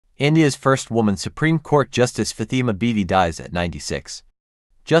India's first woman Supreme Court Justice Fathima Beevi dies at 96.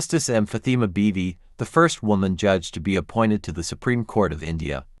 Justice M. Fathima Beevi, the first woman judge to be appointed to the Supreme Court of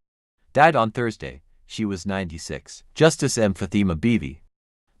India, died on Thursday. She was 96. Justice M. Fathima Beevi,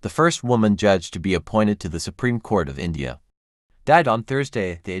 the first woman judge to be appointed to the Supreme Court of India, died on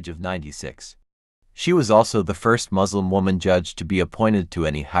Thursday at the age of 96. She was also the first Muslim woman judge to be appointed to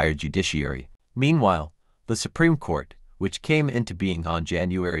any higher judiciary. Meanwhile, the Supreme Court, which came into being on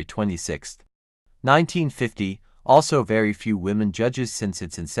January 26, 1950, also very few women judges since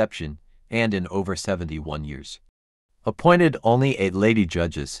its inception, and in over 71 years. Appointed only 8 lady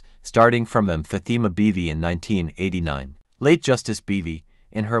judges, starting from M. Fathima Beevi in 1989. Late Justice Beevi,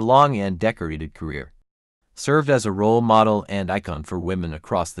 in her long and decorated career, served as a role model and icon for women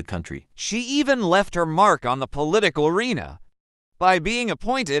across the country. She even left her mark on the political arena by being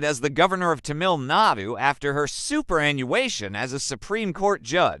appointed as the governor of Tamil Nadu after her superannuation as a Supreme Court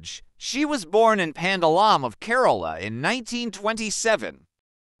judge. She was born in Pandalam of Kerala in 1927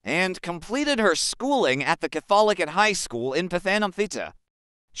 and completed her schooling at the Catholic High School in Pathanamthitta.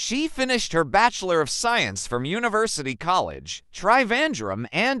 She finished her Bachelor of Science from University College, Trivandrum,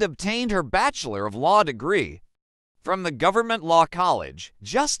 and obtained her Bachelor of Law degree from the Government Law College.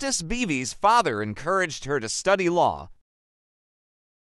 Justice Beevi's father encouraged her to study law,